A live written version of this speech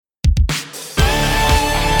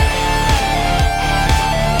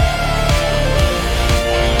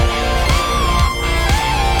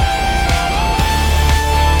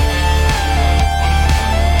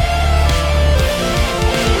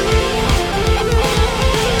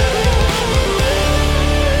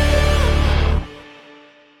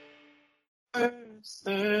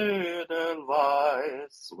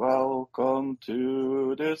Welcome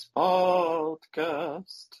to this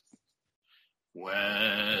podcast.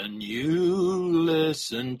 When you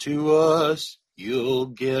listen to us, you'll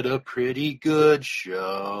get a pretty good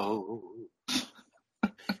show.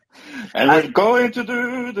 And we're going to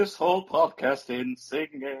do this whole podcast in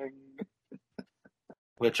singing.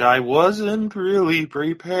 Which I wasn't really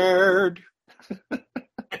prepared.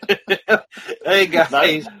 Hey,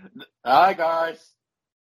 guys. Hi, guys.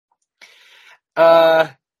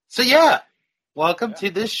 Welcome to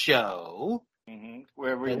this show.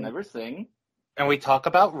 Where we never sing. And we talk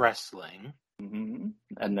about wrestling. And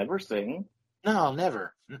never sing. No,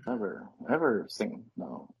 never. Never sing.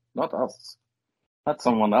 No, not us. Not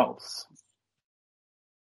someone else.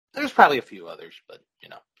 There's probably a few others, but, you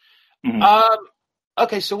know.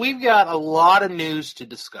 Okay, so we've got a lot of news to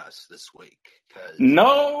discuss this week.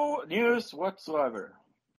 No news whatsoever.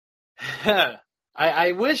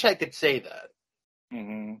 I wish I could say that.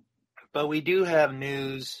 But we do have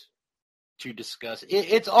news to discuss.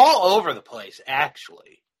 It's all over the place,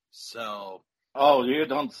 actually. So. Oh, you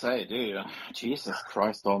don't say, do you? Jesus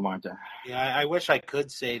Christ Almighty. Yeah, I wish I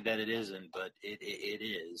could say that it isn't, but it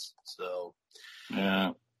is. So.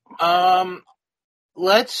 Yeah.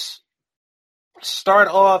 Let's start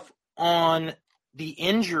off on the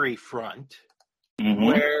injury front,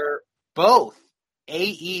 where both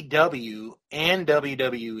AEW and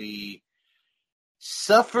WWE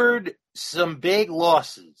suffered some big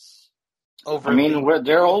losses over.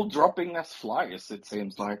 They're all dropping as flies, it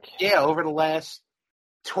seems like. Yeah, over the last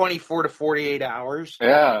 24 to 48 hours.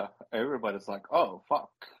 Yeah, everybody's like, oh,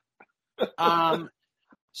 fuck.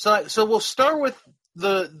 So we'll start with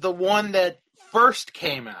the one that first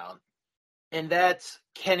came out, and that's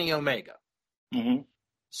Kenny Omega.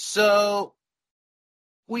 So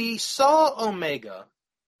we saw Omega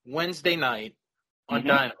Wednesday night on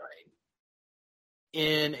Dynamite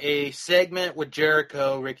in a segment with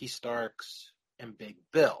Jericho, Ricky Starks, and Big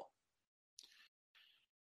Bill.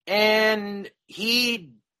 And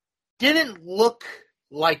he didn't look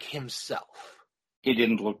like himself. He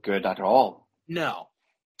didn't look good at all. No.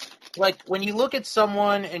 Like, when you look at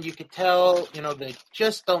someone and you could tell, you know, they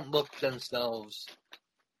just don't look themselves,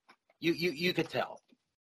 you could tell.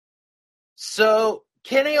 So,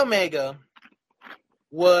 Kenny Omega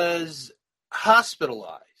was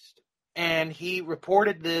hospitalized, and he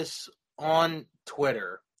reported this on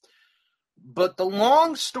Twitter. But the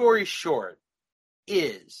long story short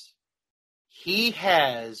is he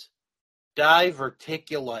has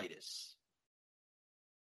diverticulitis.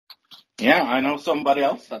 Yeah, I know somebody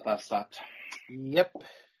else that has that. Yep.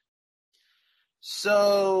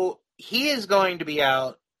 So he is going to be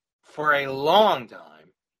out for a long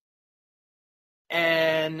time.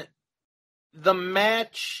 And the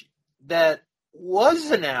match that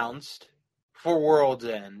was announced for World's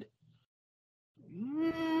End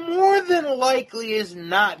more than likely is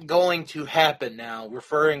not going to happen now,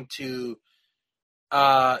 referring to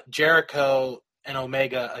Jericho and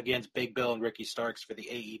Omega against Big Bill and Ricky Starks for the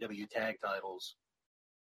AEW tag titles.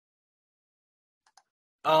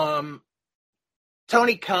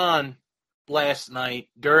 Tony Khan last night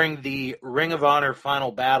during the Ring of Honor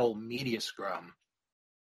Final Battle media scrum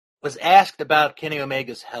was asked about Kenny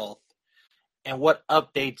Omega's health and what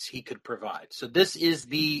updates he could provide. So this is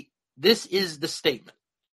the statement.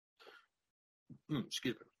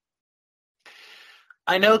 Excuse me.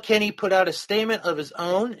 I know Kenny put out a statement of his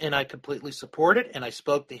own, and I completely support it, and I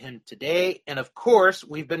spoke to him today, and of course,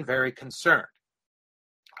 we've been very concerned.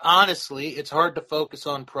 Honestly, it's hard to focus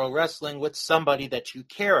on pro wrestling with somebody that you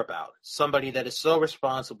care about, somebody that is so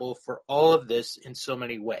responsible for all of this in so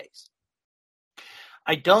many ways.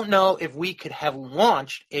 I don't know if we could have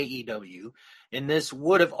launched AEW, and this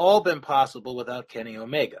would have all been possible without Kenny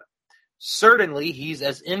Omega. Certainly, he's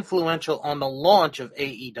as influential on the launch of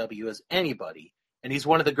AEW as anybody, and he's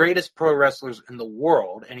one of the greatest pro wrestlers in the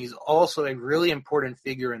world, and he's also a really important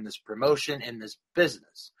figure in this promotion and this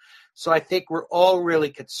business. So I think we're all really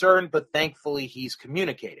concerned, but thankfully he's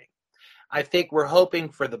communicating. I think we're hoping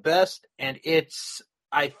for the best, and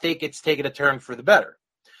I think it's taken a turn for the better.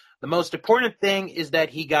 The most important thing is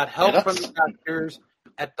that he got help from the doctors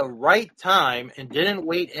at the right time and didn't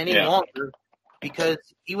wait any longer because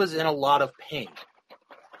he was in a lot of pain.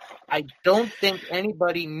 I don't think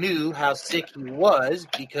anybody knew how sick he was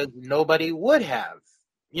because nobody would have,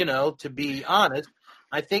 to be honest.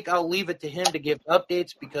 I think I'll leave it to him to give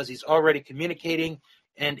updates because he's already communicating,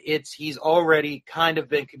 and he's already kind of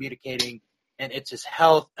been communicating, and it's his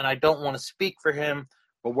health, and I don't want to speak for him,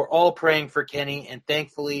 but we're all praying for Kenny, and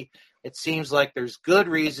thankfully it seems like there's good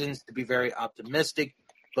reasons to be very optimistic,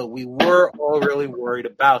 but we were all really worried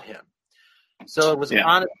about him. So it was Yeah.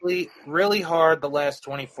 honestly really hard the last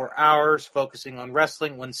 24 hours focusing on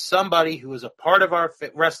wrestling when somebody who is a part of our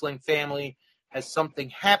wrestling family has something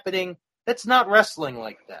happening that's not wrestling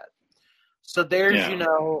like that. So there's,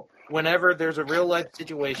 Yeah. whenever there's a real life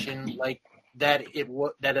situation like that,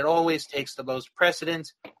 that it always takes the most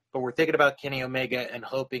precedence. But we're thinking about Kenny Omega and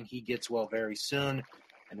hoping he gets well very soon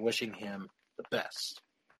and wishing him the best.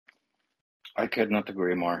 I could not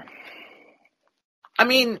agree more. I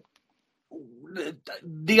mean,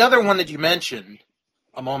 the other one that you mentioned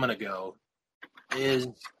a moment ago is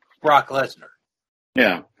Brock Lesnar.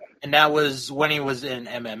 Yeah. And that was when he was in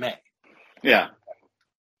MMA. Yeah.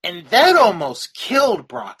 And that almost killed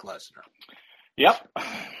Brock Lesnar. Yep.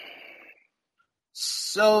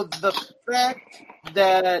 So the fact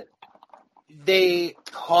that they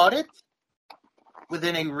caught it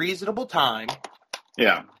within a reasonable time,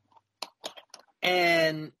 Yeah.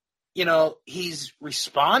 and, he's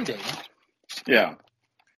responding, Yeah.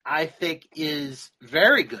 I think is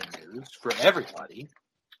very good news for everybody.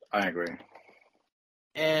 I agree.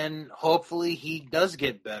 And hopefully he does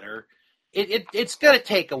get better. It's going to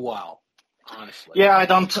take a while, honestly. Yeah, I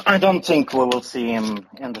don't think we will see him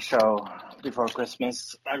in the show before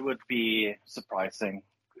Christmas. That would be surprising.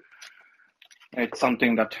 It's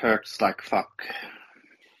something that hurts like fuck.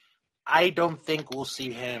 I don't think we'll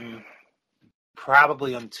see him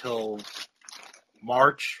probably until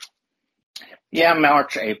March. Yeah,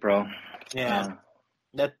 March, April. Yeah,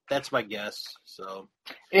 that's my guess. So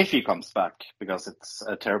if he comes back, because it's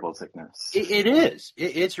a terrible sickness. it is.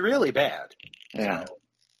 It's really bad. Yeah.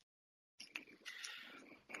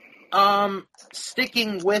 So,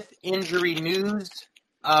 sticking with injury news,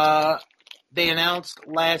 they announced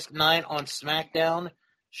last night on SmackDown,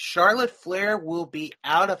 Charlotte Flair will be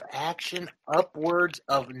out of action upwards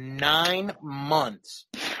of 9 months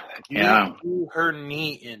due to her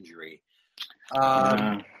knee injury.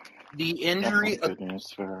 The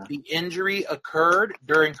injury occurred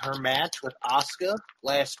during her match with Asuka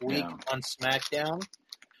last week on SmackDown.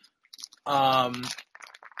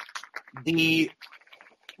 The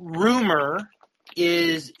rumor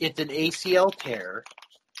is it's an ACL tear.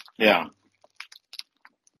 Yeah.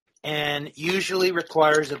 And usually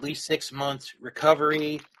requires at least 6 months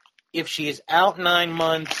recovery. If she is out 9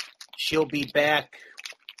 months, she'll be back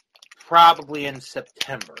probably in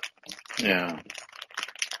September. Yeah.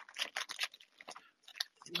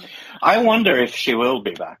 I wonder if she will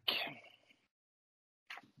be back.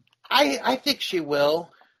 I think she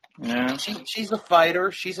will. Yeah. She's a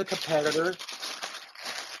fighter. She's a competitor.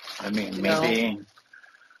 I mean, maybe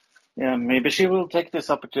she will take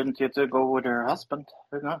this opportunity to go with her husband.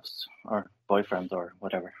 Who knows? Or boyfriend or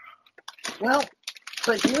whatever. Well,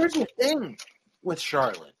 but here's the thing with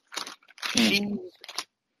Charlotte. She's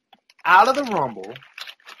out of the Rumble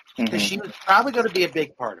because she was probably going to be a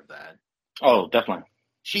big part of that. Oh, definitely.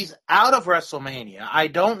 She's out of WrestleMania. I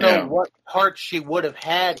don't know what part she would have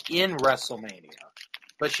had in WrestleMania,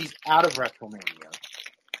 but she's out of WrestleMania.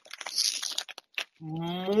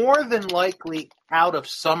 More than likely out of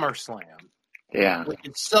SummerSlam. Yeah. Which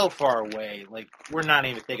is so far away. Like, we're not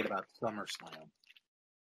even thinking about SummerSlam.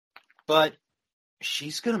 But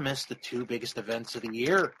she's going to miss the 2 biggest events of the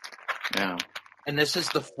year. Yeah. And this is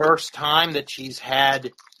the first time that she's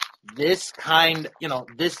had this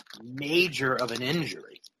this major of an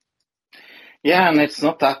injury. Yeah, and it's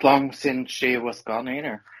not that long since she was gone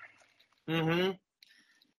either. Mm-hmm.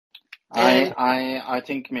 I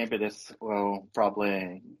think maybe this will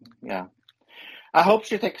probably, I hope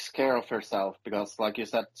she takes care of herself because, like you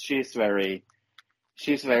said, she's very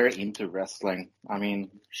into wrestling. I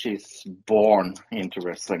mean, she's born into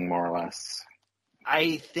wrestling, more or less.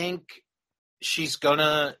 I think she's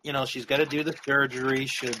gonna do the surgery.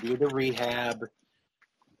 She'll do the rehab.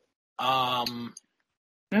 And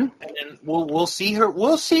we'll see her.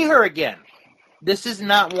 We'll see her again. This is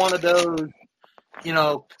not one of those.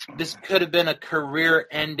 This could have been a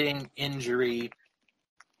career-ending injury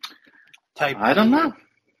type. I don't know.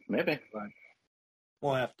 Maybe.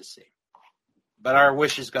 We'll have to see. But our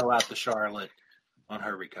wishes go out to Charlotte on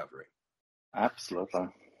her recovery. Absolutely.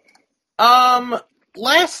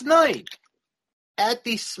 Last night at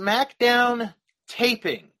the SmackDown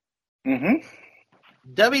taping,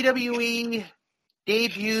 WWE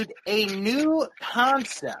debuted a new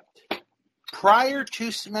concept prior to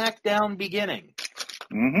SmackDown beginning.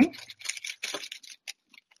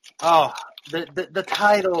 Oh, the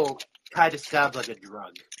title kind of sounds like a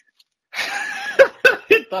drug.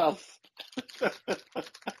 It does.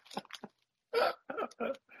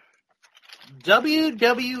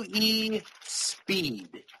 WWE Speed.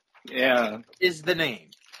 Yeah. Is the name.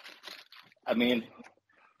 I mean,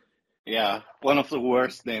 Yeah, one of the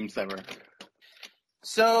worst names ever.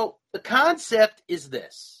 So the concept is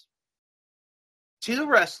this. Two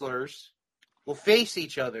wrestlers will face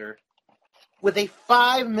each other with a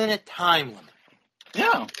 5-minute time limit.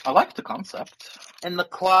 Yeah, I like the concept. And the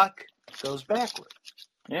clock goes backwards.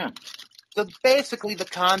 Yeah. So basically the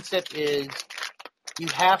concept is you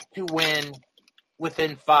have to win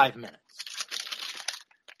within 5 minutes.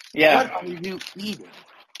 Yeah. What are you eating?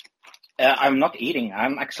 I'm not eating.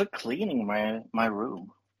 I'm actually cleaning my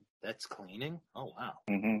room. That's cleaning? Oh, wow.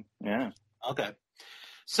 Mm-hmm. Yeah. Okay.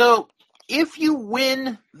 So if you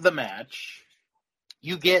win the match,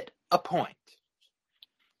 you get a point.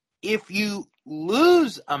 If you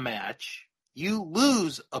lose a match, you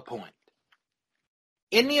lose a point.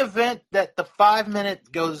 In the event that the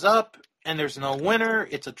 5-minute goes up and there's no winner,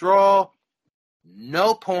 it's a draw,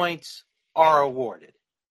 no points are awarded.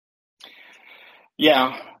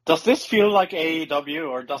 Yeah. Does this feel like AEW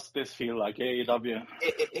or does this feel like AEW?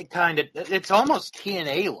 It kind of, it's almost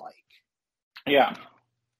TNA-like. Yeah.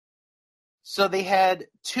 So they had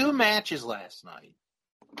 2 matches last night.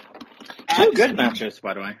 Two good matches,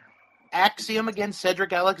 by the way. Axiom against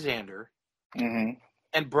Cedric Alexander, Mm-hmm.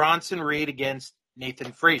 and Bronson Reed against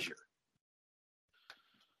Nathan Frazier.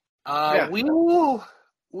 Yeah. We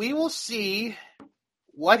will see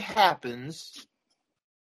what happens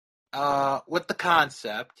with the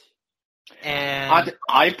concept. And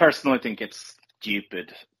I personally think it's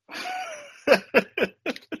stupid.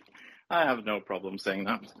 I have no problem saying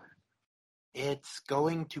that. It's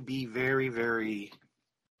going to be very, very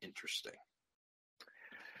interesting.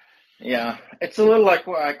 Yeah, it's a little like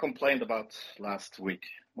what I complained about last week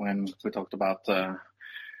when we talked about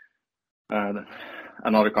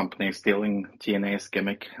another company stealing TNA's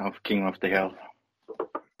gimmick of King of the Hill.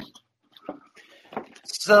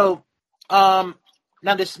 So, now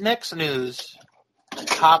this next news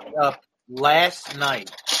popped up last night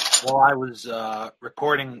while I was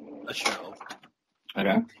recording a show.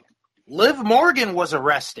 Okay. Liv Morgan was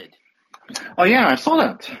arrested. Oh yeah, I saw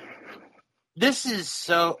that. This is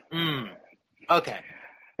so... Okay.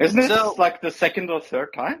 Isn't it like the second or third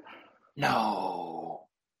time? No.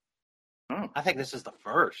 Oh. I think this is the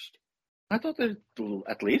first. I thought it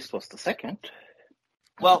at least was the second.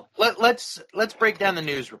 Well, let's break down the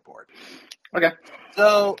news report. Okay.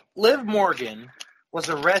 So, Liv Morgan was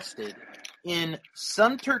arrested in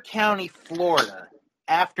Sumter County, Florida,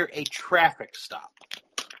 after a traffic stop.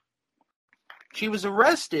 She was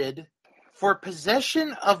arrested for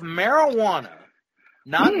possession of marijuana,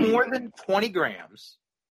 not more than 20 grams,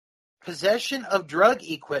 possession of drug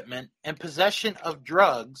equipment, and possession of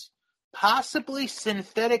drugs, possibly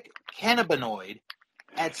synthetic cannabinoid,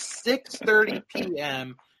 at 6:30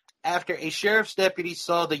 p.m. after a sheriff's deputy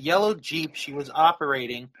saw the yellow Jeep she was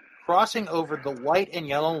operating crossing over the white and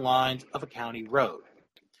yellow lines of a county road.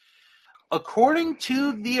 According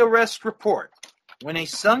to the arrest report, when a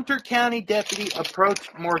Sumter County deputy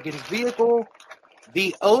approached Morgan's vehicle,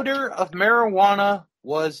 the odor of marijuana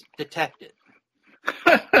was detected.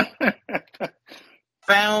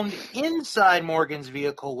 Found inside Morgan's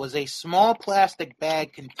vehicle was a small plastic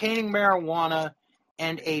bag containing marijuana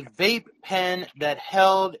and a vape pen that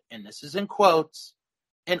held, and this is in quotes,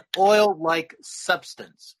 an oil-like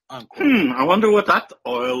substance, unquote. I wonder what that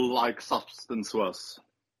oil-like substance was.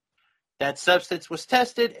 That substance was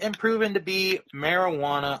tested and proven to be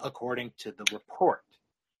marijuana, according to the report.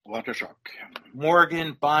 What a shock.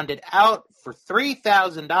 Morgan bonded out for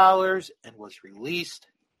 $3,000 and was released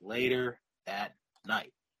later that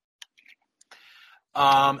night.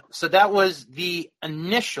 So that was the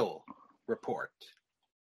initial report.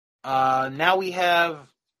 Now we have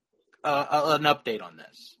an update on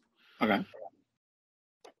this. Okay.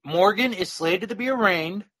 Morgan is slated to be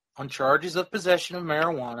arraigned on charges of possession of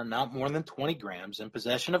marijuana, not more than 20 grams, and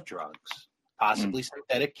possession of drugs, possibly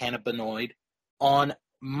synthetic cannabinoid, on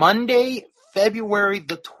Monday, February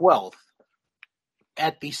the 12th,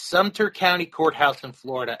 at the Sumter County Courthouse in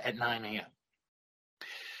Florida at 9 a.m.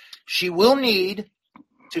 She will need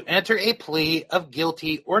to enter a plea of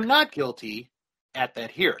guilty or not guilty at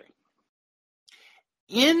that hearing.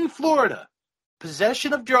 In Florida,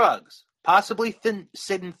 possession of drugs, possibly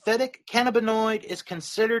synthetic cannabinoid, is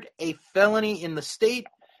considered a felony in the state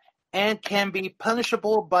and can be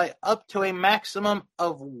punishable by up to a maximum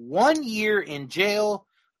of 1 year in jail,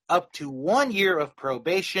 up to 1 year of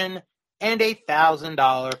probation, and a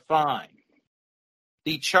 $1,000 fine.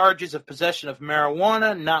 The charges of possession of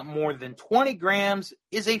marijuana, not more than 20 grams,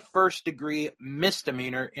 is a first-degree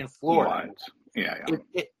misdemeanor in Florida. Right.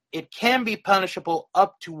 Yeah. It can be punishable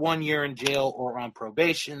up to 1 year in jail or on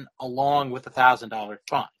probation, along with a $1,000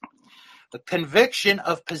 fine. The conviction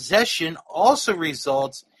of possession also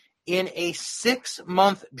results in a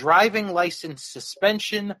 6-month driving license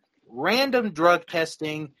suspension, random drug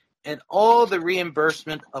testing, and all the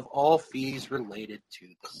reimbursement of all fees related to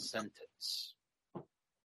the sentence.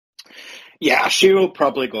 Yeah, she will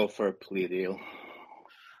probably go for a plea deal.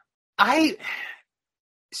 I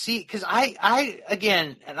see, because I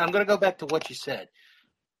again, and I'm going to go back to what you said.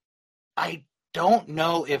 I don't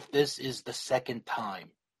know if this is the second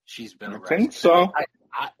time she's been arrested. I think so.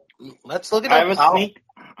 Let's look it up.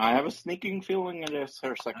 I have a sneaking feeling it is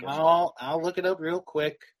her second. I'll look it up real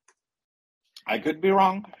quick. I could be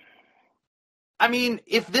wrong. I mean,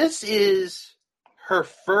 if this is her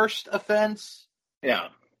first offense, yeah,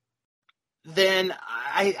 then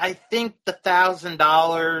I think the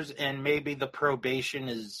 $1,000 and maybe the probation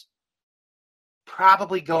is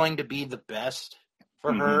probably going to be the best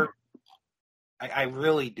for her. I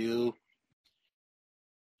really do.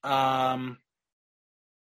 Let's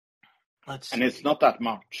see. And it's not that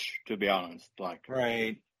much, to be honest.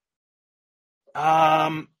 Right.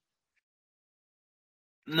 No,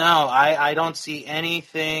 I don't see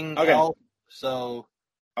anything else. So.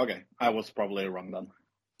 Okay, I was probably wrong then.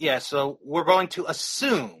 Yeah, so we're going to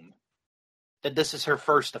assume that this is her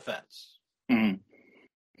first offense. Mm-hmm.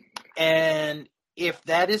 And if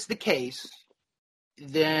that is the case,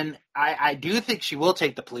 then I do think she will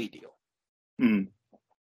take the plea deal. Mm.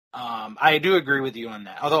 I do agree with you on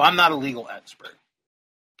that, although I'm not a legal expert.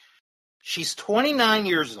 She's 29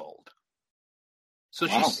 years old, so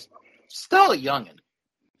she's still a youngin'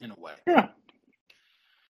 in a way. Yeah.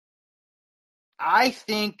 I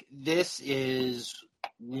think this is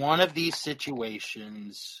one of these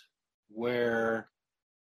situations where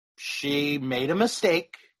she made a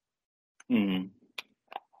mistake,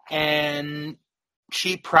 and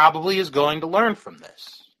she probably is going to learn from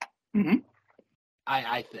this. Mm-hmm.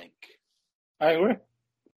 I think. I agree.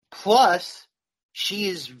 Plus, she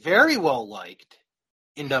is very well liked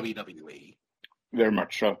in WWE. Very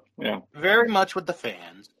much so, yeah. Very much with the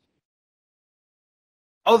fans.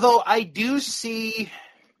 Although I do see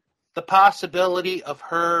the possibility of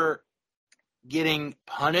her getting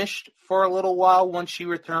punished for a little while when she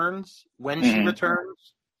returns.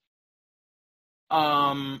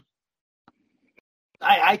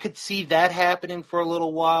 I could see that happening for a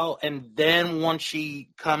little while, and then once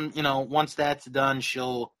that's done,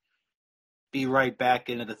 she'll be right back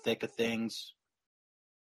into the thick of things.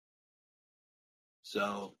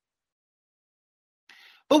 So,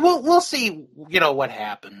 but we'll see, what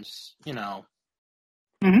happens,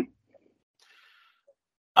 Mm-hmm.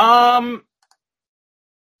 All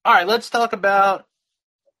right, let's talk about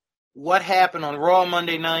what happened on Raw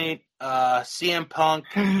Monday night. CM Punk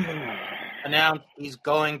announced he's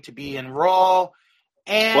going to be in Raw.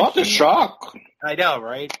 And what a shock. I know,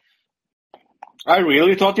 right? I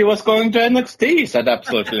really thought he was going to NXT, said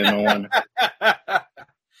absolutely no one.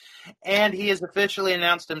 And he has officially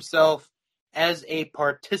announced himself as a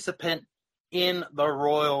participant in the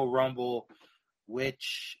Royal Rumble, and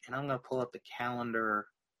I'm going to pull up the calendar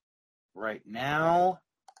right now.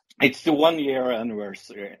 It's the 1-year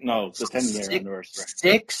anniversary. No, the 10-year anniversary.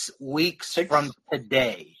 6 weeks from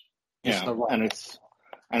today. Yeah, and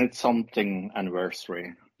it's something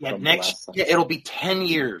anniversary. Yeah, it'll be 10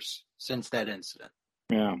 years since that incident.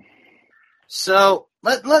 Yeah. So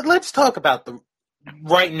let's talk about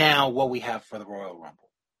right now what we have for the Royal Rumble,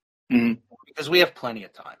 because we have plenty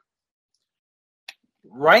of time.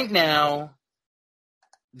 Right now,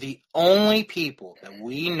 the only people that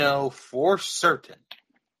we know for certain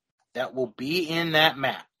that will be in that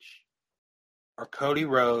match are Cody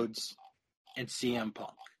Rhodes and CM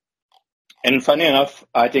Punk. And funny enough,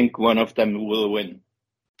 I think one of them will win.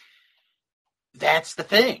 That's the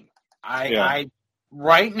thing. I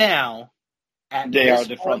right now, they are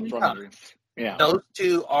the front runners. Yeah, those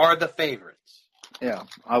two are the favorites. Yeah,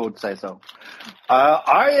 I would say so.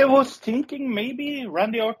 I was thinking maybe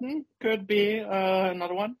Randy Orton could be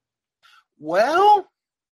another one. Well,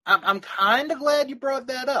 I'm kind of glad you brought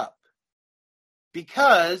that up,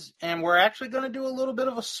 because, and we're actually going to do a little bit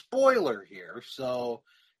of a spoiler here, so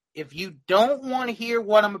if you don't want to hear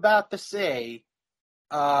what I'm about to say,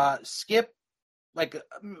 skip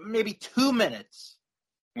maybe 2 minutes.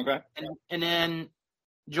 Okay. And then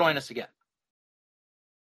join us again.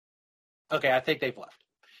 Okay, I think they've left.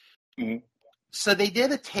 Mm-hmm. So they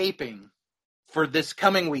did a taping for this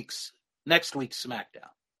next week's SmackDown.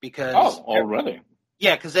 Because already?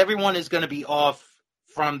 Yeah, because everyone is going to be off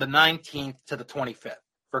from the 19th to the 25th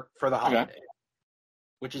for the holiday. Okay.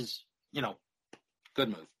 Which is, good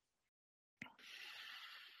move.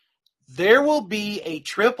 There will be a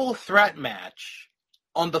triple threat match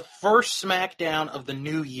on the first SmackDown of the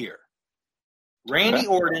new year. Randy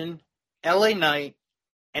Orton, LA Knight,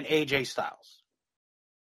 and AJ Styles.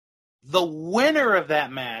 The winner of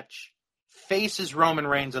that match faces Roman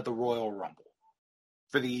Reigns at the Royal Rumble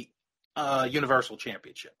for the Universal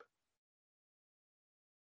Championship.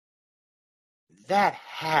 That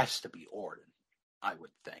has to be Orton, I would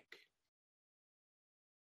think.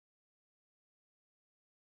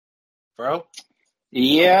 Bro?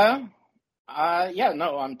 Yeah.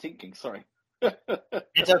 No, I'm thinking, sorry.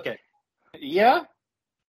 It's okay. Yeah.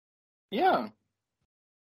 Yeah.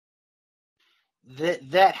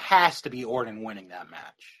 That has to be Orton winning that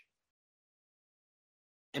match.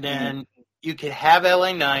 And then you could have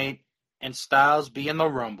LA Knight and Styles be in the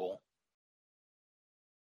Rumble.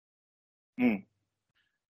 Mm.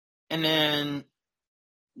 And then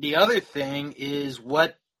the other thing is,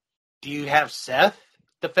 what do you have Seth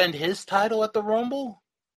defend his title at the Rumble?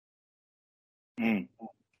 Mm.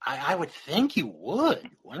 I would think you would,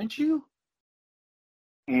 wouldn't you?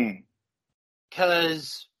 Mm.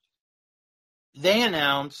 Because they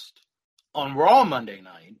announced on Raw Monday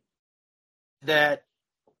night that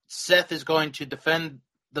Seth is going to defend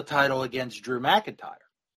the title against Drew McIntyre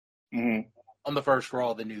on the first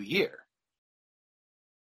Raw of the new year.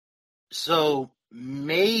 So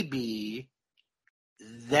maybe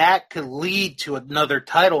that could lead to another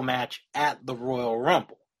title match at the Royal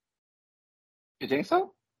Rumble. You think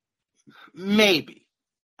so? Maybe.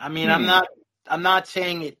 I mean, I'm not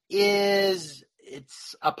saying it is.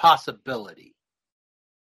 It's a possibility,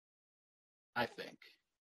 I think.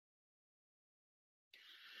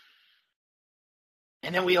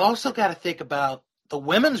 And then we also got to think about the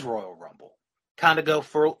Women's Royal Rumble. Kind of go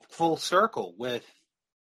full circle with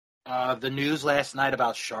the news last night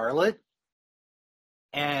about Charlotte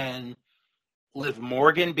and Liv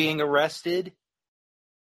Morgan being arrested.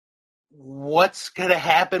 What's going to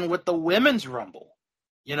happen with the Women's Rumble?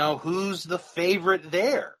 You know, who's the favorite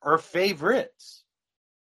there or favorites?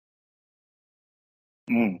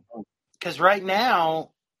 Because right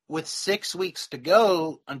now, with 6 weeks to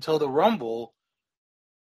go until the Rumble,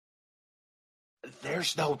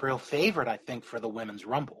 there's no real favorite, I think, for the Women's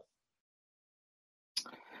Rumble.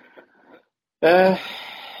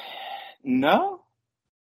 No.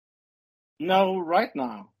 No, right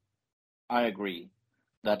now, I agree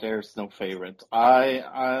that there's no favorite.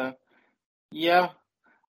 I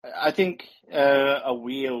think a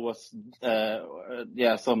wheel was,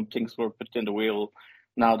 some things were put in the wheel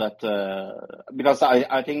now that, because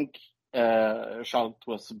I think Charlotte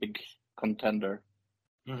was a big contender.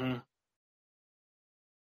 Mm-hmm.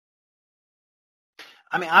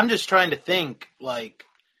 I mean, I'm just trying to think, like,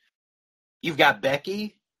 you've got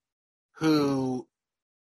Becky, who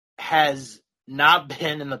has not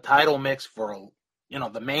been in the title mix for,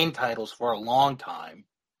 the main titles for a long time.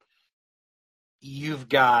 You've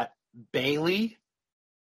got Bayley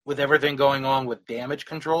with everything going on with Damage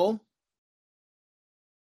Control.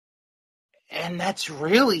 And that's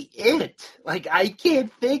really it. Like, I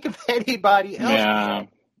can't think of anybody else. Yeah.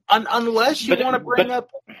 Unless you want to bring up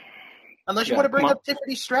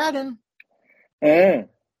Tiffany Stratton. I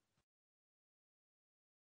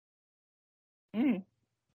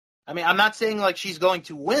mean, I'm not saying like she's going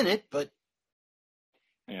to win it, but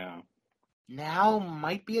now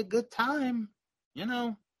might be a good time,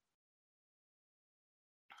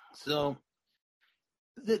 So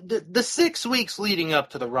the 6 weeks leading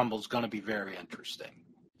up to the Rumble is going to be very interesting,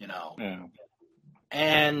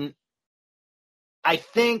 And I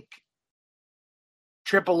think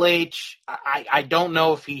Triple H, I don't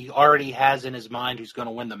know if he already has in his mind who's going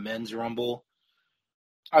to win the Men's Rumble.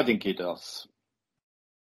 I think he does.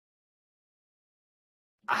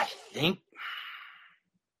 I think.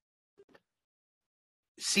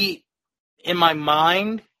 See, in my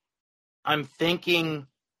mind, I'm thinking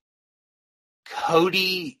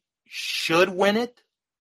Cody should win it,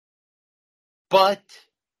 but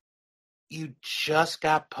you just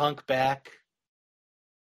got Punk back,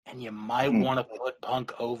 and you might want to put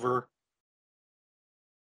Punk over.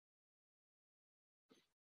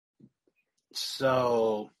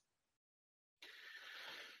 So,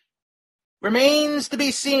 remains to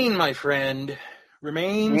be seen, my friend.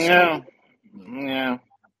 Yeah.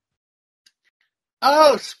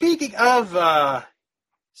 Oh, speaking of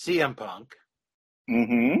CM Punk,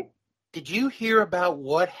 did you hear about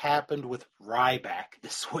what happened with Ryback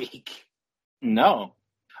this week? No.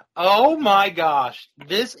 Oh my gosh,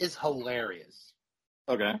 this is hilarious.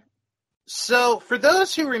 Okay. So, for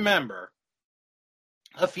those who remember,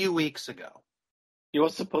 a few weeks ago, he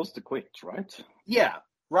was supposed to quit, right? Yeah.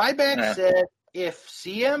 Ryback said, if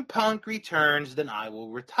CM Punk returns, then I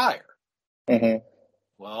will retire.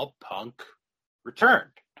 well, Punk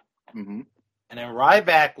returned. Mm-hmm. And then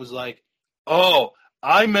Ryback was like, oh,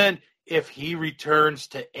 I meant if he returns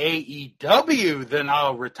to AEW, then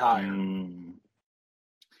I'll retire. Mm.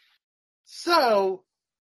 So,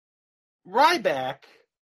 Ryback,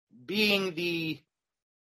 being the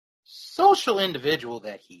social individual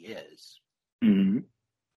that he is, Mm-hmm.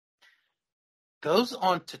 goes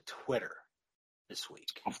onto Twitter this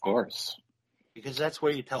week. Of course. Because that's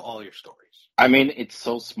where you tell all your stories. I mean, it's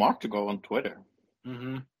so smart to go on Twitter.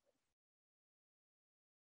 Mm-hmm.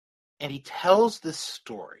 And he tells this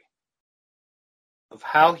story of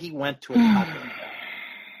how he went to a Taco Bell.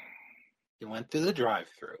 He went through the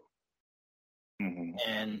drive-thru. Mm-hmm.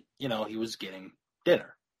 And, he was getting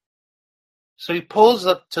dinner. So he pulls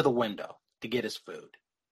up to the window to get his food.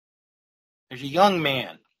 There's a young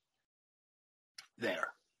man there.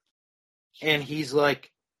 And he's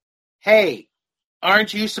like, hey,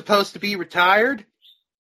 aren't you supposed to be retired?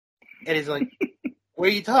 And he's like, what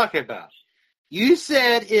are you talking about? You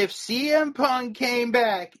said if CM Punk came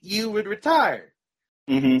back, you would retire.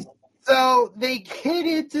 Mm-hmm. So they get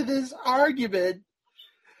into this argument,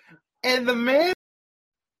 and the man...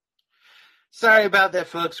 Sorry about that,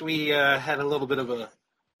 folks. We had a little bit of a...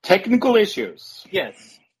 Technical issues.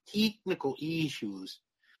 Yes, technical issues.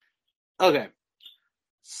 Okay.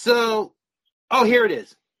 So, here it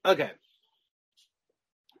is. Okay.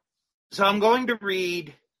 So I'm going to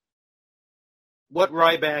read what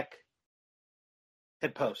Ryback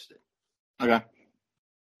had posted. Okay.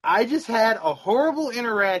 I just had a horrible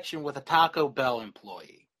interaction with a Taco Bell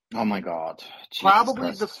employee. Oh my God.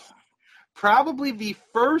 Jesus Probably the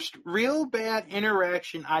first real bad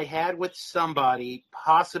interaction I had with somebody,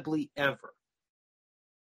 possibly ever.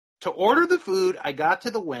 To order the food, I got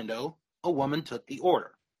to the window. A woman took the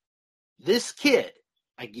order. This kid,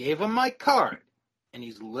 I gave him my card, and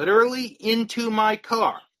he's literally into my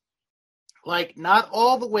car. Like, not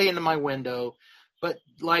all the way into my window, but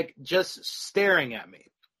like just staring at me.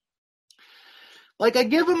 Like, I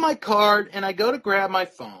give him my card, and I go to grab my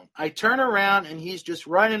phone. I turn around, and he's just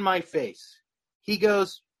right in my face. He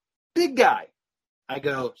goes, big guy. I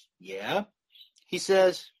go, yeah. He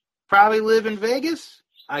says, probably live in Vegas?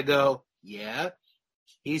 I go, yeah.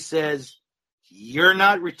 He says, you're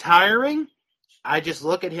not retiring? I just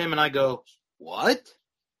look at him, and I go, what?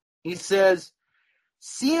 He says,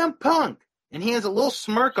 CM Punk. And he has a little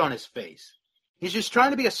smirk on his face. He's just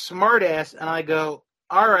trying to be a smartass, and I go,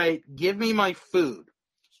 all right, give me my food.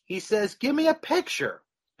 He says, give me a picture.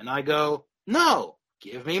 And I go, no,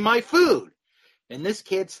 give me my food. And this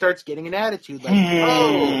kid starts getting an attitude like,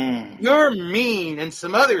 oh, you're mean and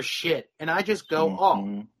some other shit. And I just go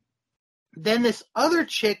off. Then this other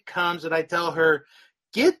chick comes and I tell her,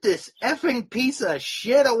 get this effing piece of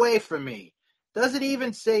shit away from me. Doesn't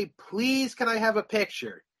even say, please, can I have a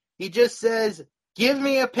picture? He just says, give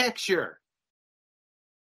me a picture.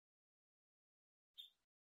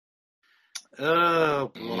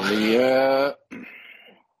 Oh, boy. Yeah.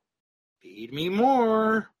 Feed me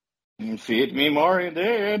more. Feed me more, you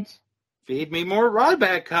did. Feed me more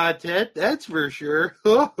Ryback content, that's for sure.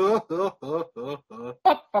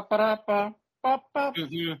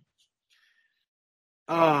 Mm-hmm.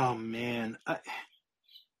 Oh, man.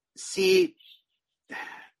 See,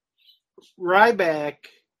 Ryback,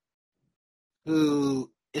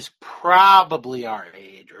 who is probably our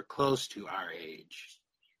age or close to our age,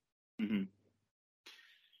 Mm-hmm.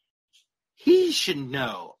 he should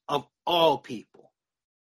know, of all people,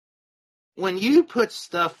 when you put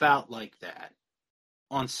stuff out like that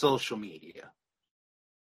on social media,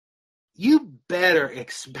 you better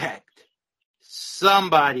expect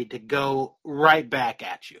somebody to go right back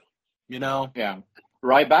at you, you know? Yeah.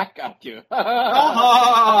 Right back at you.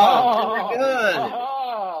 Oh, very good.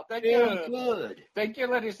 Oh, thank Very you. good. Thank you,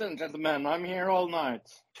 ladies and gentlemen. I'm here all night.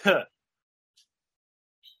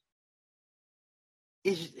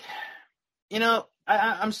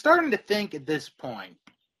 I'm starting to think at this point,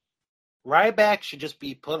 Ryback should just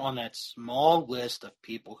be put on that small list of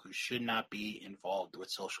people who should not be involved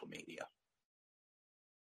with social media.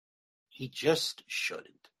 He just shouldn't.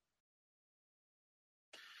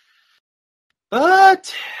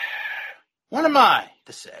 But what am I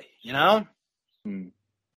to say, you know? Hmm.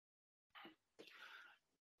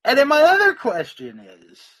 And then my other question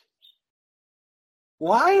is,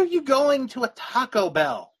 why are you going to a Taco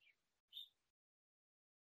Bell?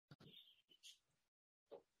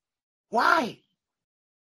 Why?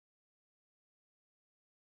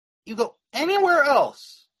 You go anywhere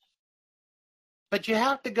else, but you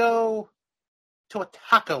have to go to a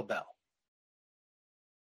Taco Bell.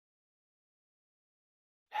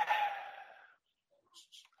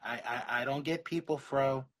 I don't get people,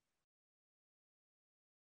 Fro.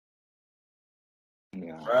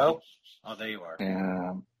 Yeah. Fro? Oh, there you are.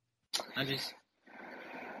 Yeah. I just...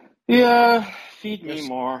 Yeah, feed me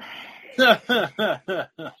more. Yeah,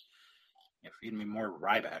 feed me more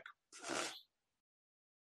Ryback.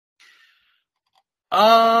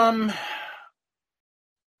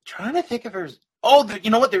 Trying to think if there's... Oh, you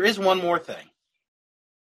know what? There is one more thing.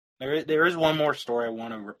 There is one more story I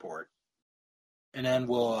want to report. And then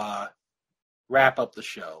we'll wrap up the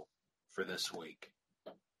show for this week.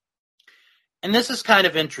 And this is kind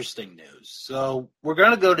of interesting news. So we're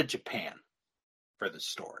going to go to Japan for this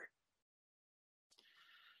story.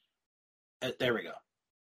 There we go.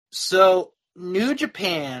 So New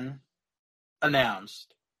Japan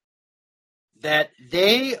announced that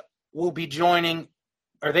they will be joining,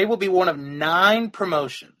 or they will be one of 9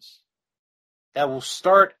 promotions that will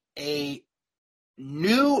start a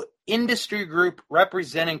new industry group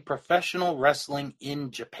representing professional wrestling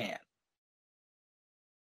in Japan.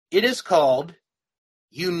 It is called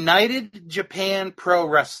United Japan Pro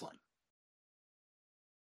Wrestling.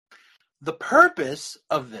 The purpose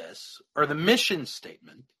of this, or the mission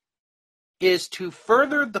statement, is to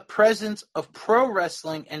further the presence of pro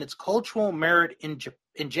wrestling and its cultural merit in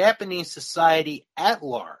Japanese society at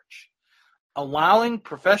large, allowing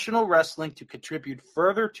professional wrestling to contribute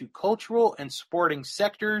further to cultural and sporting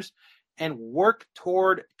sectors and work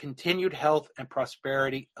toward continued health and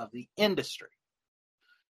prosperity of the industry.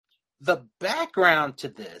 The background to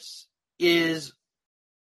this is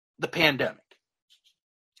the pandemic.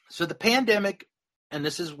 So the pandemic, and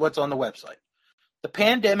this is what's on the website, the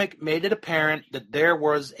pandemic made it apparent that there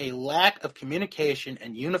was a lack of communication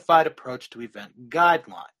and unified approach to event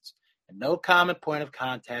guidelines, and no common point of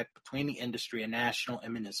contact between the industry and national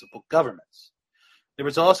and municipal governments. There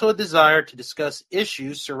was also a desire to discuss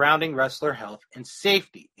issues surrounding wrestler health and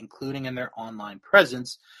safety, including in their online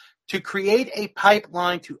presence, to create a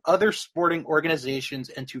pipeline to other sporting organizations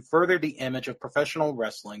and to further the image of professional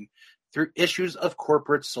wrestling through issues of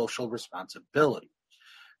corporate social responsibility.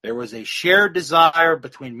 There was a shared desire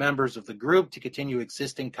between members of the group to continue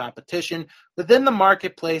existing competition within the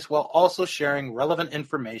marketplace while also sharing relevant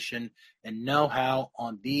information and know-how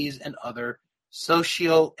on these and other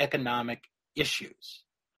socioeconomic issues.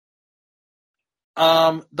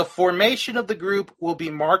 The formation of the group will be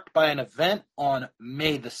marked by an event on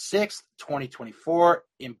May the 6th, 2024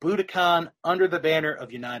 in Budokan under the banner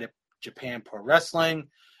of United Japan Pro Wrestling.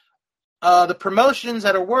 The promotions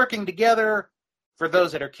that are working together, for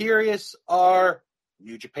those that are curious, are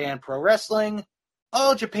New Japan Pro Wrestling,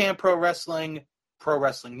 All Japan Pro Wrestling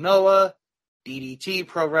Noah, DDT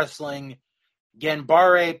Pro Wrestling,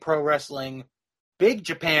 Genbare Pro Wrestling, Big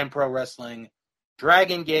Japan Pro Wrestling,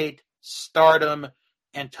 Dragon Gate, Stardom,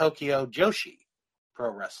 and Tokyo Joshi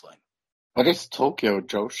Pro Wrestling. What is Tokyo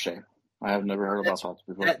Joshi? I have never heard about that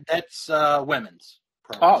before. That's women's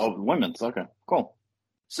pro wrestling. Oh, women's. Okay, cool.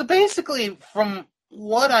 So basically, from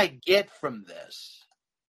what I get from this,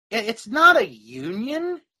 it's not a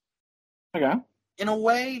union, Okay. in a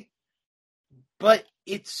way, but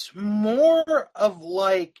it's more of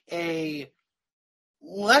like a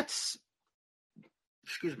let's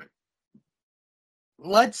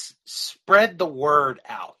spread the word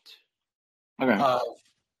out of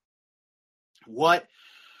what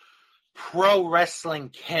pro wrestling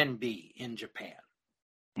can be in Japan.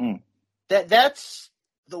 Mm. That's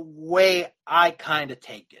the way I kind of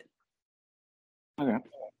take it. Okay.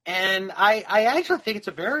 And I actually think it's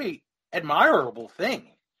a very admirable thing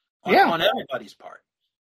on everybody's part.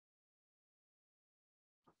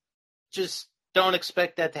 Just don't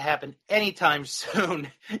expect that to happen anytime soon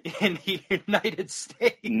in the United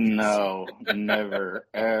States. No, never,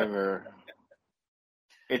 ever.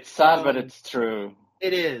 It's sad, but it's true.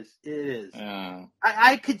 It is. Yeah.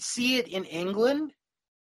 I could see it in England.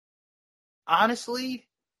 Honestly,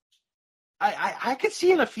 I could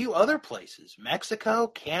see it in a few other places. Mexico,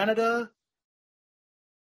 Canada,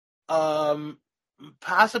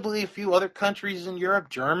 possibly a few other countries in Europe,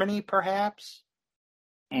 Germany, perhaps.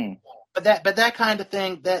 Mm. But that kind of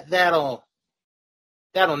thing, that'll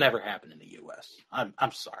never happen in the U.S.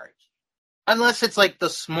 I'm sorry, unless it's like the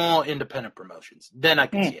small independent promotions. Then I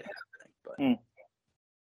can see it happening.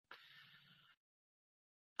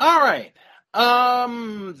 But all right,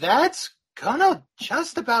 that's gonna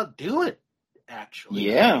just about do it. Actually,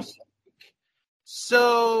 yeah.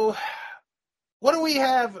 So, what do we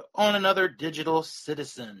have on Another Digital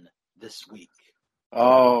Citizen this week?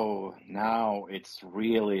 Oh, now it's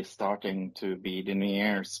really starting to be the New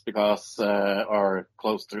Year's or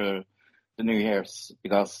close to the New Year's,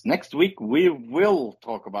 because next week we will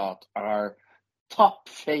talk about our top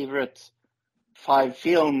favorite 5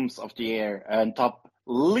 films of the year and top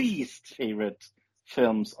least favorite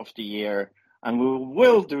films of the year. And we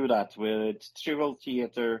will do that with Trivial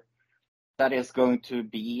Theater. That is going to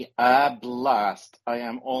be a blast. I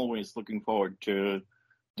am always looking forward to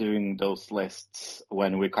doing those lists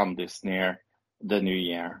when we come this near the new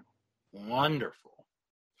year. Wonderful.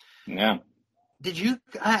 Yeah. Did you,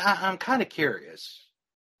 I'm kind of curious,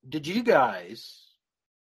 did you guys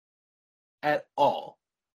at all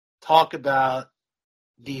talk about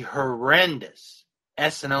the horrendous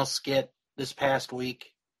SNL skit this past week?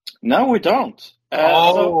 No, we don't.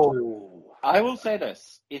 Oh. So I will say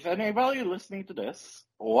this. If anybody listening to this,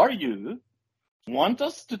 or you, want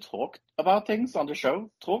us to talk about things on the show,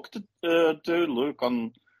 talk to Luke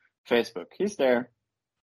on Facebook. He's there.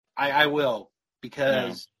 I will,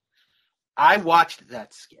 because I watched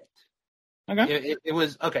that skit. Okay. It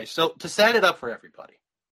was, okay, so to set it up for everybody,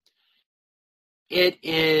 it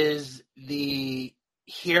is the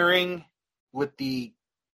hearing with the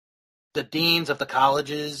deans of the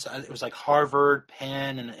colleges. It was like Harvard,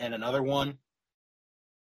 Penn, and another one.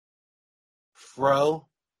 Fro,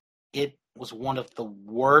 it was one of the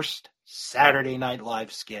worst Saturday Night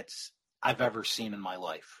Live skits I've ever seen in my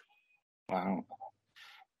life. Wow.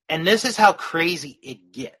 And this is how crazy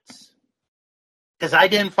it gets. Because I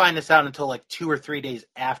didn't find this out until like 2 or 3 days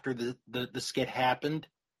after the skit happened.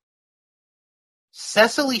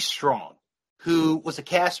 Cecily Strong, who was a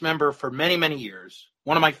cast member for many, many years,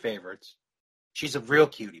 one of my favorites, she's a real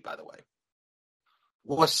cutie, by the way,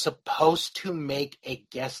 was supposed to make a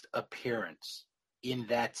guest appearance in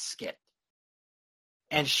that skit.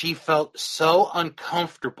 And she felt so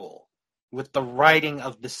uncomfortable with the writing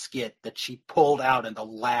of the skit that she pulled out in the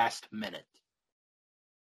last minute.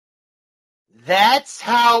 That's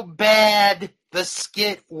how bad the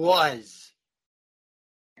skit was.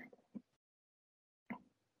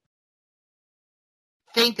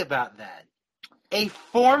 Think about that. A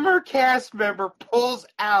former cast member pulls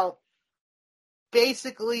out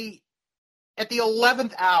basically at the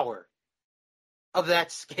 11th hour of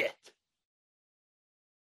that skit.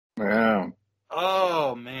 Yeah.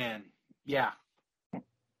 Oh, man. Yeah.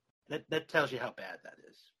 That tells you how bad that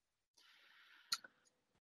is.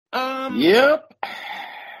 Yep.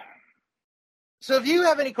 So if you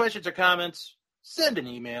have any questions or comments, send an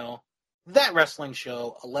email.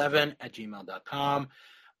 ThatWrestlingShow11@gmail.com.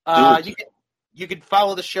 You can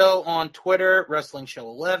follow the show on Twitter,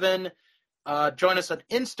 WrestlingShow11. Join us on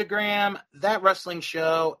Instagram, That Wrestling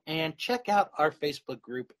Show, and check out our Facebook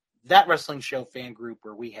group, That Wrestling Show fan group,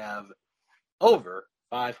 where we have over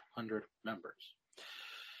 500 members.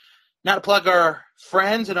 Now to plug our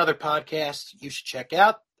friends and other podcasts you should check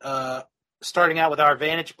out. Starting out with our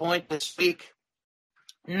Vantage Point this week.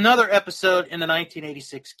 Another episode in the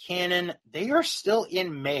 1986 canon. They are still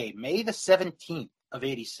in May. May the 17th of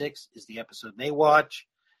 86 is the episode they watch.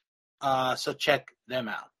 So check them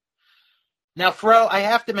out. Now, Fro, I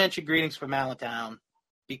have to mention Greetings from Allentown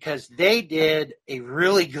because they did a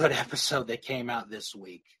really good episode that came out this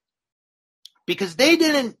week. Because they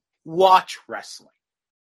didn't watch wrestling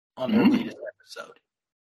on their latest episode.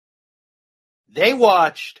 They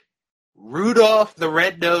watched Rudolph the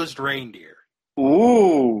Red-Nosed Reindeer.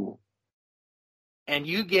 Ooh. And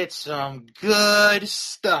you get some good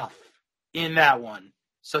stuff in that one.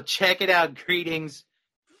 So check it out. Greetings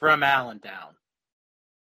from Allentown.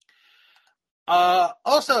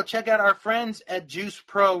 Also, check out our friends at Juice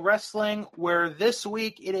Pro Wrestling, where this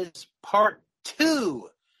week it is part 2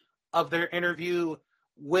 of their interview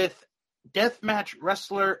with deathmatch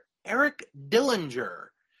wrestler Eric Dillinger.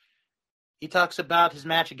 He talks about his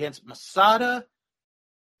match against Masada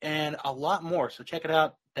and a lot more. So check it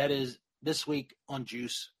out. That is this week on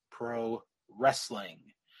Juice Pro Wrestling.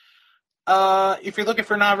 If you're looking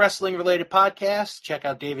for non-wrestling related podcasts, check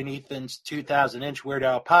out Dave and Ethan's 2000 Inch Weird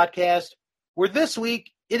Al podcast, where this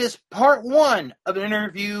week it is part 1 of an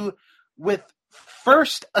interview with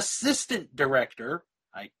first assistant director.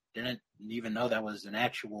 I didn't even know that was an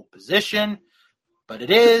actual position, but it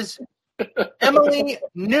is Emily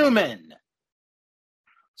Newman.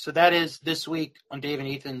 So that is this week on Dave and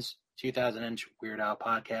Ethan's 2000 Inch Weird Al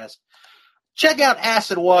podcast. Check out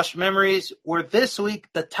Acid Wash Memories, where this week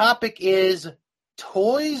the topic is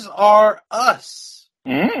Toys R Us.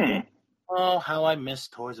 Oh, how I miss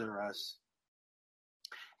Toys R Us.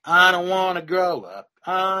 I don't want to grow up.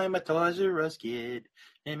 I'm a Toys R Us kid.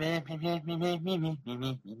 I'm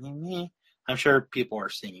sure people are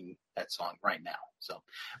singing that song right now.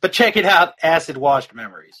 But check it out, Acid Washed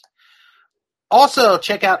Memories. Also,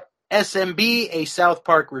 check out SMB, a South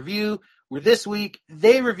Park review, where this week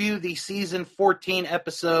they review the season 14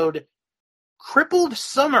 episode Crippled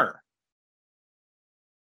Summer.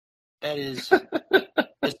 That is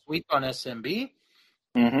this week on SMB.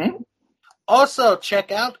 Mm-hmm. Also,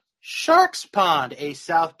 check out Sharks Pond, a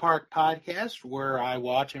South Park podcast where I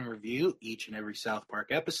watch and review each and every South Park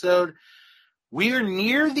episode. We are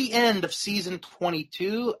near the end of season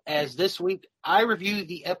 22, as this week I review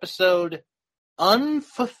the episode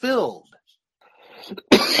Unfulfilled.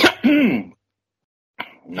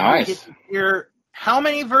 Nice. You get to hear how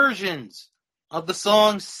many versions of the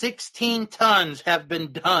song 16 Tons have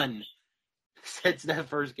been done since that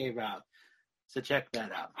first came out. So check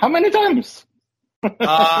that out. How many times?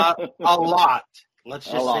 A lot. Let's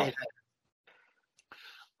just say that.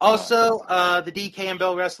 Also, the DK and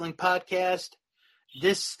Bell Wrestling Podcast.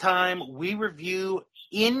 This time we review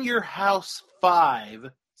In Your House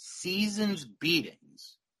 5 Seasons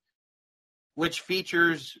Beatings, which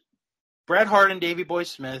features Bret Hart and Davey Boy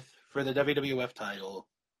Smith for the WWF title,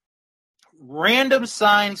 random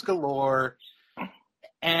signs galore,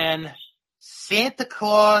 and Santa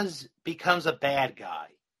Claus becomes a bad guy.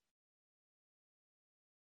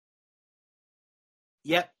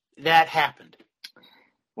 Yep, that happened.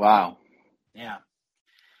 Wow. Yeah.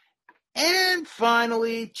 And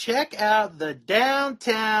finally, check out the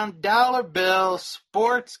Downtown Dollar Bill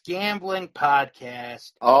Sports Gambling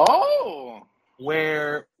Podcast. Oh!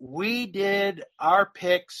 Where we did our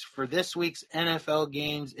picks for this week's NFL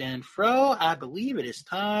games. And Fro, I believe it is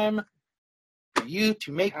time for you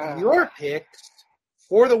to make your picks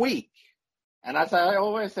for the week. And as I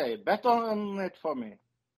always say, bet on it for me.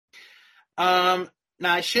 Now,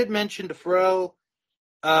 I should mention to Fro,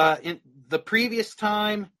 in the previous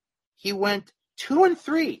time, he went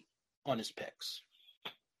 2-3 on his picks.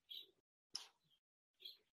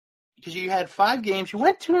 Because you had 5 games, you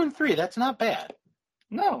went 2-3. That's not bad.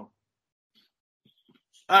 No.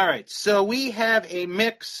 All right, so we have a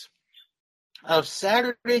mix of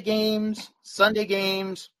Saturday games, Sunday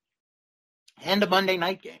games, and a Monday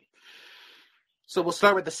night game. So we'll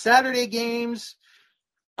start with the Saturday games.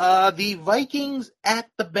 The Vikings at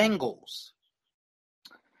the Bengals.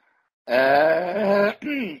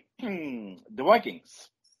 The Vikings.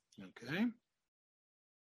 Okay.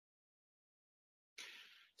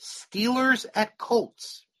 Steelers at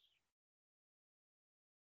Colts.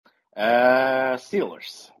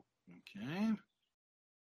 Steelers. Okay.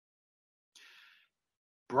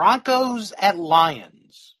 Broncos at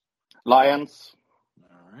Lions. Lions.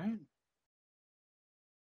 All right.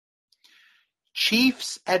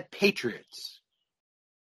 Chiefs at Patriots.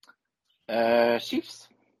 Chiefs.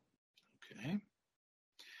 Okay.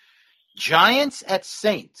 Giants at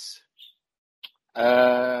Saints.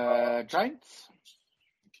 Giants.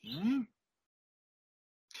 Okay.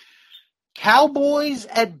 Cowboys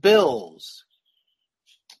at Bills.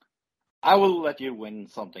 I will let you win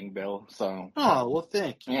something, Bill. So. Oh, well,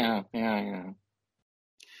 thank you. Yeah.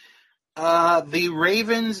 The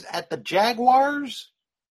Ravens at the Jaguars.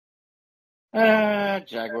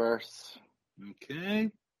 Jaguars.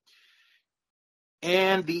 Okay.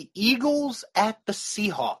 And the Eagles at the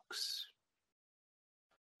Seahawks.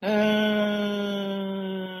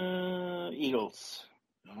 Eagles.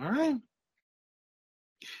 All right.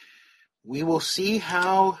 We will see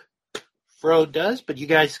how Fro does, but you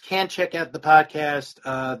guys can check out the podcast,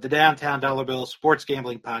 the Downtown Dollar Bill Sports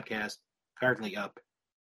Gambling Podcast, currently up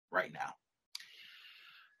right now.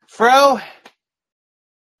 Fro,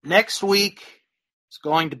 next week is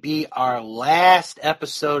going to be our last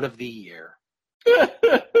episode of the year.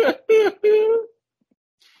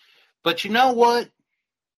 But you know what?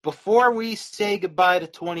 Before we say goodbye to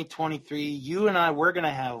 2023, you and I, we're going to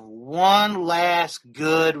have one last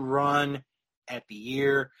good run at the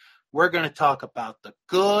year. We're going to talk about the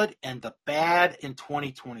good and the bad in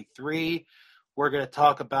 2023. We're going to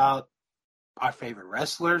talk about our favorite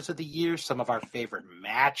wrestlers of the year, some of our favorite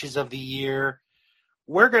matches of the year.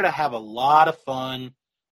 We're going to have a lot of fun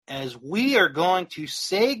as we are going to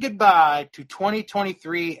say goodbye to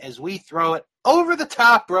 2023 as we throw it over the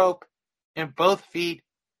top rope and both feet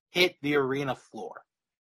hit the arena floor.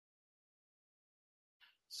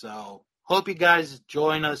 So, hope you guys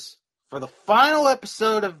join us for the final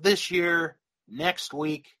episode of this year next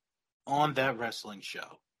week on That Wrestling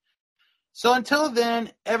Show. So until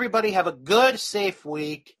then, everybody have a good, safe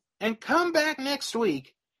week, and come back next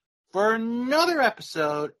week for another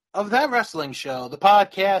episode of That Wrestling Show, the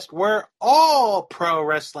podcast where all pro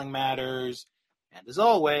wrestling matters. And as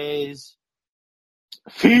always,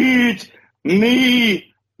 feed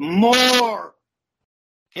me more.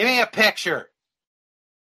 Give me a picture.